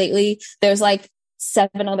come out lately, there's like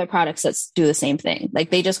 7 other products that do the same thing.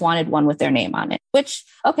 Like they just wanted one with their name on it, which,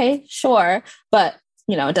 okay, sure. But,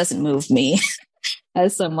 it doesn't move me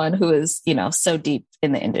as someone who is, so deep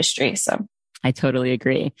in the industry. So I totally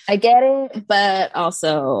agree. I get it, but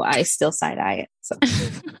also I still side eye it. So.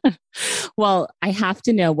 Well, I have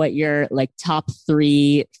to know what your like top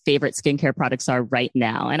 3 favorite skincare products are right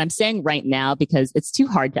now. And I'm saying right now because it's too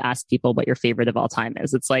hard to ask people what your favorite of all time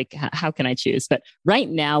is. It's like, how can I choose? But right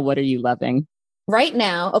now, what are you loving? right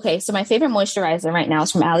now, okay, so my favorite moisturizer right now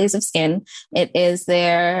is from Alleys of Skin. It is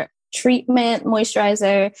their treatment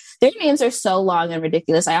moisturizer. Their names are so long and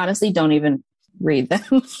ridiculous. I honestly don't even read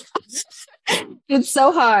them. It's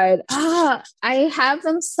so hard. I have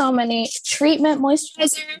them so many. Treatment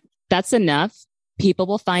moisturizer. That's enough. People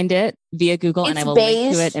will find it via Google, and I will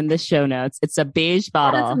link to it in the show notes. It's a beige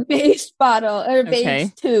bottle. It's a beige bottle or a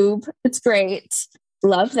beige tube. It's great.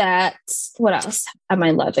 Love that. What else am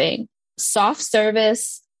I loving? Soft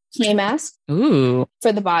Service clay mask. Ooh.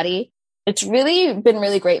 For the body. It's really been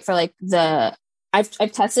really great for like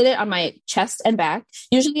I've tested it on my chest and back.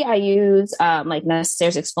 Usually I use like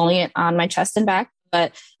Necessaire's exfoliant on my chest and back,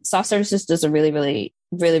 but Soft Service just does a really, really,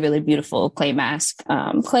 really, really beautiful clay mask.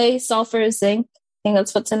 Clay, sulfur, zinc. I think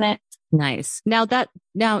that's what's in it. Nice. Now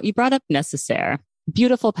you brought up Necessaire.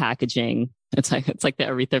 Beautiful packaging. It's like the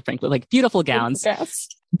Aretha Franklin, like beautiful gowns,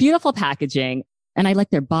 beautiful packaging. And I like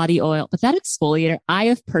their body oil, but that exfoliator I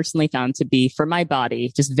have personally found to be, for my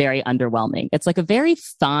body, just very underwhelming. It's like a very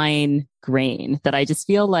fine grain that I just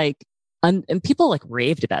feel like, and people like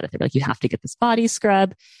raved about it. They're like, you have to get this body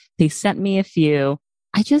scrub. They sent me a few.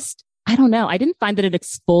 I don't know. I didn't find that it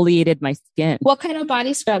exfoliated my skin. What kind of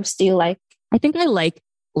body scrubs do you like? I think I like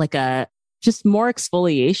just more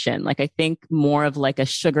exfoliation. Like I think more of like a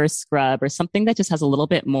sugar scrub or something that just has a little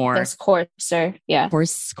bit more. That's coarser. Yeah.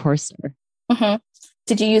 Coarser. Mm-hmm.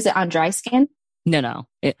 Did you use it on dry skin? No.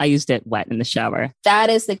 I used it wet in the shower. That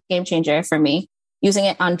is the game changer for me. Using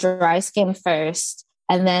it on dry skin first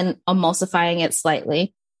and then emulsifying it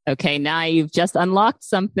slightly. Okay, now you've just unlocked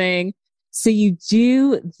something. So you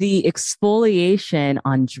do the exfoliation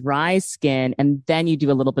on dry skin and then you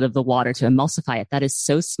do a little bit of the water to emulsify it. That is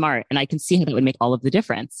so smart. And I can see how that would make all of the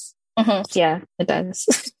difference. Mm-hmm. Yeah, it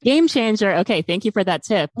does. Game changer. Okay, thank you for that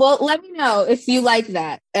tip. Well, let me know if you like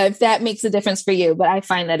that, if that makes a difference for you. But I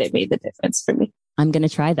find that it made the difference for me. I'm going to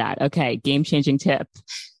try that. Okay, game changing tip.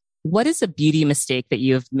 What is a beauty mistake that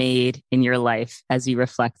you have made in your life as you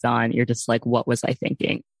reflect on? You're just like, what was I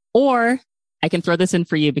thinking? Or I can throw this in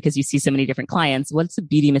for you because you see so many different clients. What's a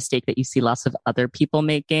beauty mistake that you see lots of other people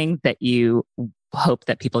making that you hope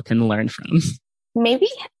that people can learn from? Maybe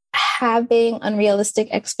having unrealistic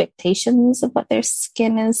expectations of what their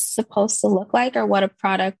skin is supposed to look like or what a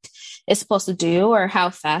product is supposed to do or how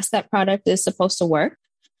fast that product is supposed to work.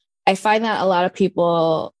 I find that a lot of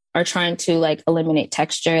people are trying to like eliminate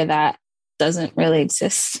texture that doesn't really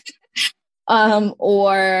exist.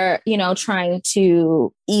 Or, trying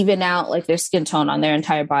to even out like their skin tone on their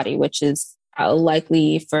entire body, which is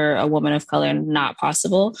likely for a woman of color not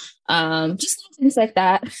possible. Just things like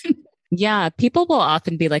that. Yeah, people will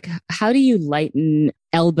often be like, how do you lighten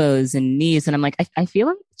elbows and knees? And I'm like, I feel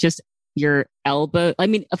like just your elbow. I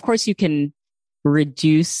mean, of course you can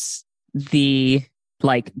reduce the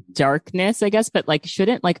like darkness, I guess, but like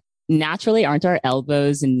shouldn't like naturally aren't our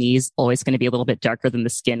elbows and knees always going to be a little bit darker than the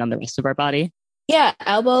skin on the rest of our body? Yeah,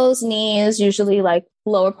 elbows, knees, usually like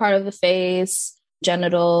lower part of the face,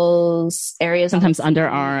 genitals, areas. Sometimes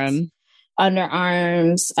underarms.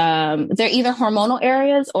 They're either hormonal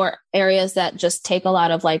areas or areas that just take a lot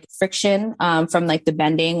of like friction from like the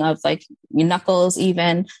bending of like your knuckles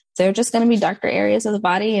even. They're just going to be darker areas of the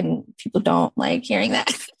body and people don't like hearing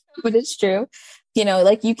that, but it's true.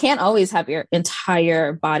 Like you can't always have your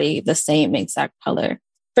entire body the same exact color.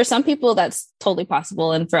 For some people, that's totally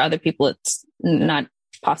possible. And for other people, it's not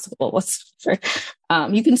possible whatsoever.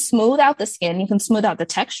 You can smooth out the skin. You can smooth out the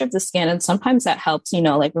texture of the skin. And sometimes that helps,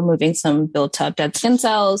 like removing some built up dead skin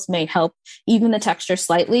cells may help even the texture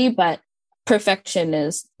slightly, but perfection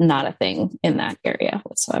is not a thing in that area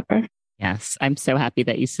whatsoever. Yes. I'm so happy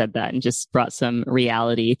that you said that and just brought some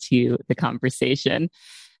reality to the conversation.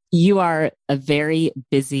 You are a very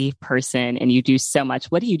busy person and you do so much.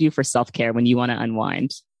 What do you do for self-care when you want to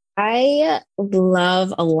unwind? I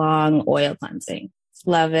love a long oil cleansing.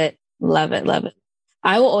 Love it. Love it. Love it.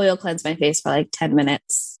 I will oil cleanse my face for like 10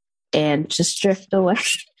 minutes and just drift away.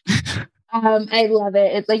 I love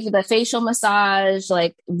it. It's like the facial massage,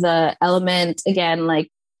 like the element, again, like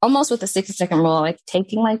almost with the 60-second rule, like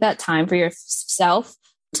taking like that time for yourself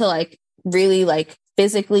to like really like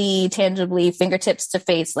physically, tangibly, fingertips to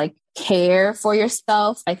face, like care for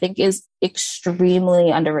yourself, I think is extremely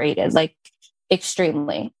underrated, like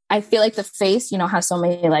extremely. I feel like the face, has so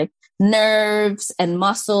many like nerves and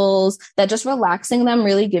muscles that just relaxing them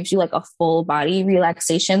really gives you like a full body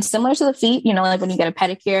relaxation, similar to the feet, like when you get a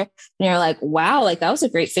pedicure and you're like, wow, like that was a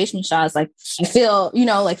great face massage. Like you feel,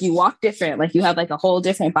 like you walk different, like you have like a whole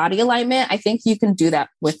different body alignment. I think you can do that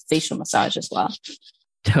with facial massage as well.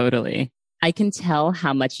 Totally. I can tell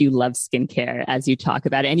how much you love skincare as you talk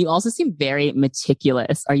about it. And you also seem very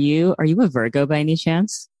meticulous. Are you a Virgo by any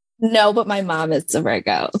chance? No, but my mom is a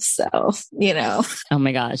Virgo. So, you know. Oh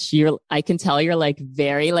my gosh. I can tell you're like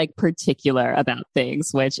very like particular about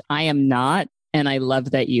things, which I am not. And I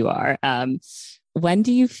love that you are. When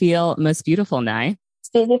do you feel most beautiful, Nye? It's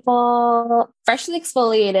beautiful, freshly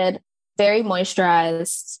exfoliated, very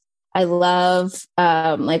moisturized. I love,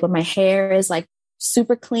 like when my hair is like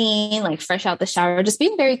super clean, like fresh out the shower, just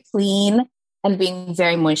being very clean and being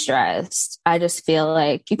very moisturized. I just feel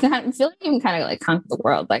like you can kind of like conquer the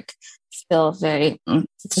world. Like feel very,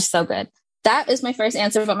 it's just so good. That is my first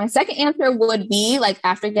answer. But my second answer would be like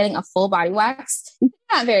after getting a full body wax, you're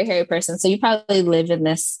not a very hairy person. So you probably live in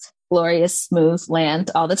this glorious, smooth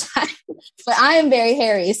land all the time. But I am very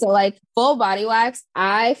hairy. So like full body wax,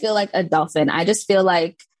 I feel like a dolphin. I just feel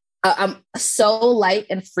like I'm so light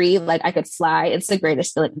and free. Like I could fly. It's the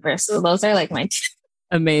greatest feeling ever. So those are like my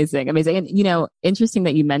Amazing. Amazing. And, you know, interesting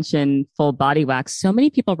that you mentioned full body wax. So many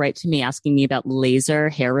people write to me asking me about laser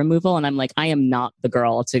hair removal. And I'm like, I am not the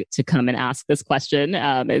girl to come and ask this question.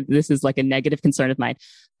 This is like a negative concern of mine.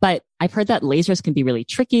 But I've heard that lasers can be really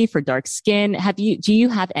tricky for dark skin. Do you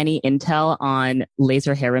have any intel on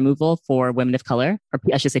laser hair removal for women of color, or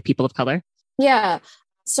I should say people of color? Yeah.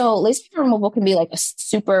 So laser hair removal can be like a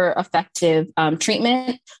super effective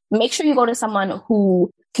treatment. Make sure you go to someone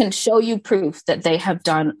who can show you proof that they have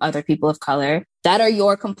done other people of color that are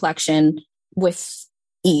your complexion with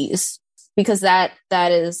ease, because that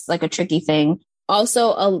is like a tricky thing.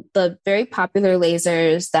 Also, the very popular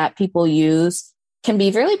lasers that people use can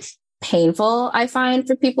be really painful, I find,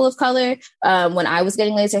 for people of color. When I was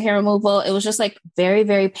getting laser hair removal, it was just like very,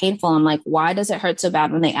 very painful. I'm like, why does it hurt so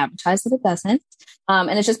bad when they advertise that it doesn't?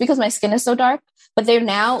 And it's just because my skin is so dark. But they're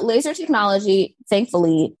now, laser technology,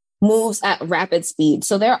 thankfully, moves at rapid speed.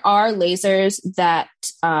 So there are lasers that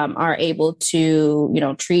are able to, you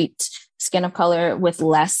know, treat skin of color with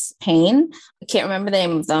less pain. I can't remember the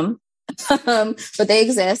name of them, but they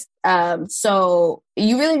exist. So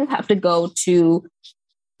you really just have to go to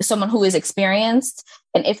someone who is experienced.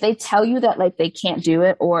 And if they tell you that like they can't do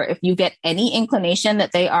it, or if you get any inclination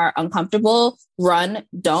that they are uncomfortable, run.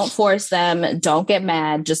 Don't force them. Don't get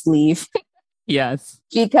mad. Just leave. Yes.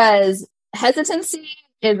 Because hesitancy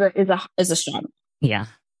is a strong. Yeah.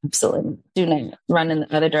 Absolutely. Do not run in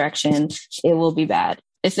the other direction. It will be bad.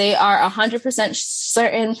 If they are 100%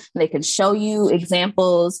 certain, they can show you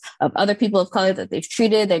examples of other people of color that they've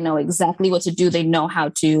treated. They know exactly what to do. They know how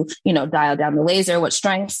to, you know, dial down the laser, what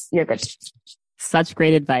strengths. You're good. Such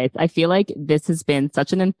great advice. I feel like this has been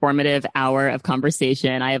such an informative hour of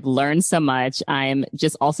conversation. I have learned so much. I'm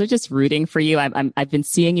just rooting for you. I've been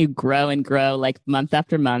seeing you grow and grow like month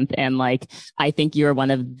after month. And like, I think you're one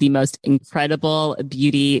of the most incredible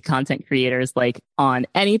beauty content creators like on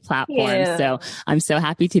any platform. Yeah. So I'm so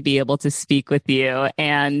happy to be able to speak with you.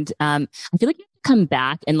 And, I feel like come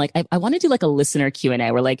back and like I want to do like a listener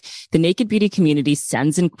Q&A where like the Naked Beauty community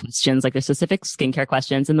sends in questions, like their specific skincare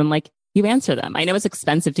questions, and then like you answer them. I know it's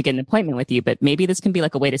expensive to get an appointment with you, but maybe this can be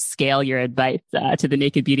like a way to scale your advice to the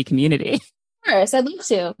Naked Beauty community. Of course, I'd love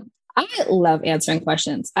to. I love answering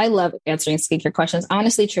questions. I love answering skincare questions.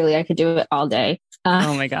 Honestly, truly, I could do it all day.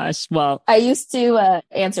 Oh my gosh. Well, I used to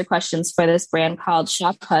answer questions for this brand called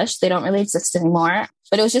Shop Hush. They don't really exist anymore,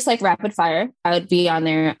 but it was just like rapid fire. I would be on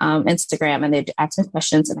their Instagram and they'd ask me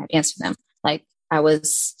questions and I'd answer them. Like I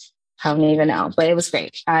don't even know, but it was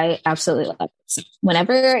great. I absolutely love it. So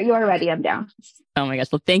whenever you're ready, I'm down. Oh my gosh.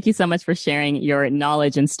 Well, thank you so much for sharing your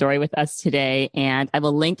knowledge and story with us today. And I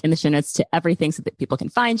will link in the show notes to everything so that people can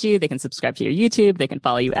find you. They can subscribe to your YouTube. They can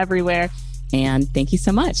follow you everywhere. And thank you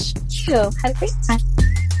so much. Thank you. Had a great time.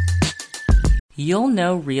 You'll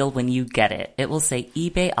know real when you get it. It will say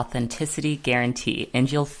eBay Authenticity Guarantee, and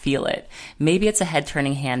you'll feel it. Maybe it's a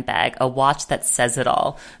head-turning handbag, a watch that says it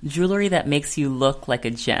all, jewelry that makes you look like a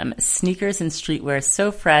gem, sneakers and streetwear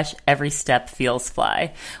so fresh, every step feels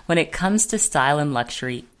fly. When it comes to style and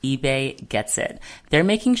luxury, eBay gets it. They're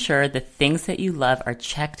making sure the things that you love are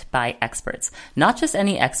checked by experts. Not just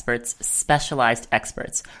any experts, specialized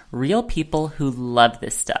experts. Real people who love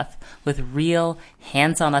this stuff with real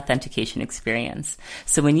hands-on authentication experience.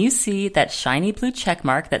 So when you see that shiny blue check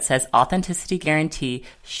mark that says Authenticity Guarantee,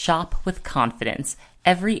 shop with confidence.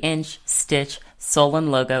 Every inch, stitch, Solon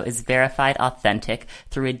logo is verified authentic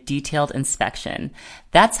through a detailed inspection.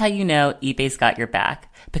 That's how you know eBay's got your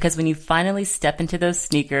back. Because when you finally step into those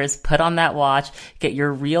sneakers, put on that watch, get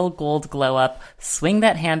your real gold glow up, swing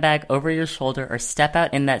that handbag over your shoulder, or step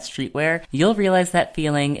out in that streetwear, you'll realize that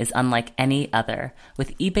feeling is unlike any other.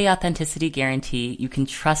 With eBay Authenticity Guarantee, you can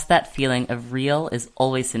trust that feeling of real is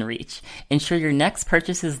always in reach. Ensure your next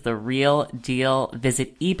purchase is the real deal.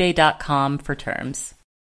 Visit ebay.com for terms.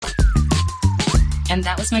 And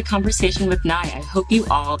that was my conversation with Nye. I hope you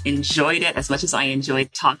all enjoyed it as much as I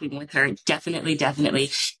enjoyed talking with her. Definitely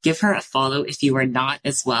give her a follow if you are not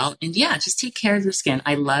as well. And yeah, just take care of your skin.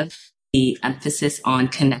 I love the emphasis on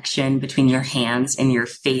connection between your hands and your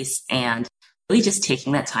face and really just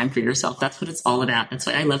taking that time for yourself. That's what it's all about. That's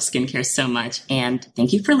why I love skincare so much. And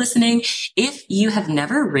thank you for listening. If you have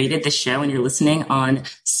never rated the show and you're listening on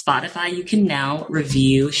Spotify, you can now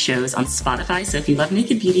review shows on Spotify. So if you love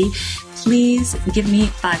Naked Beauty, please give me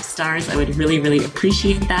 5 stars. I would really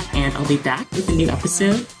appreciate that. And I'll be back with a new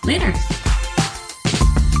episode later.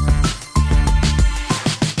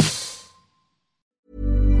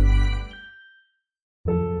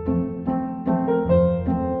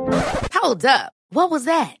 Hold up. What was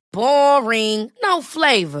that? Boring. No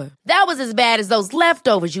flavor. That was as bad as those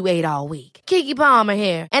leftovers you ate all week. Keke Palmer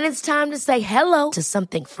here. And it's time to say hello to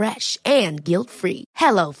something fresh and guilt-free.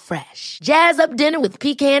 Hello Fresh. Jazz up dinner with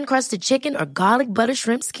pecan-crusted chicken or garlic butter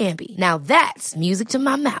shrimp scampi. Now that's music to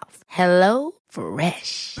my mouth. Hello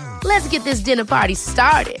Fresh. Let's get this dinner party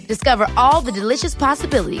started. Discover all the delicious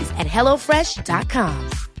possibilities at HelloFresh.com.